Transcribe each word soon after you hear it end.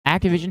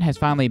Activision has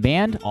finally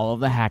banned all of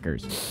the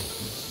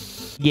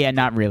hackers. Yeah,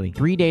 not really.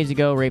 3 days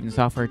ago, Raven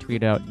Software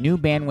tweeted out new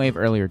ban wave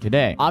earlier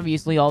today.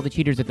 Obviously, all the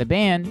cheaters at the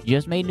ban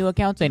just made new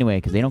accounts anyway,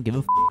 because they don't give a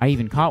f. I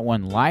even caught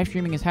one live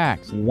streaming his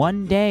hacks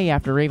 1 day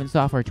after Raven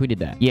Software tweeted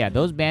that. Yeah,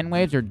 those ban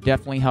waves are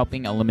definitely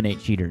helping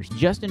eliminate cheaters.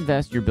 Just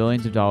invest your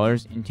billions of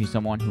dollars into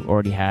someone who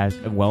already has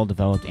a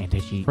well-developed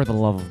anti-cheat. For the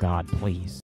love of God, please.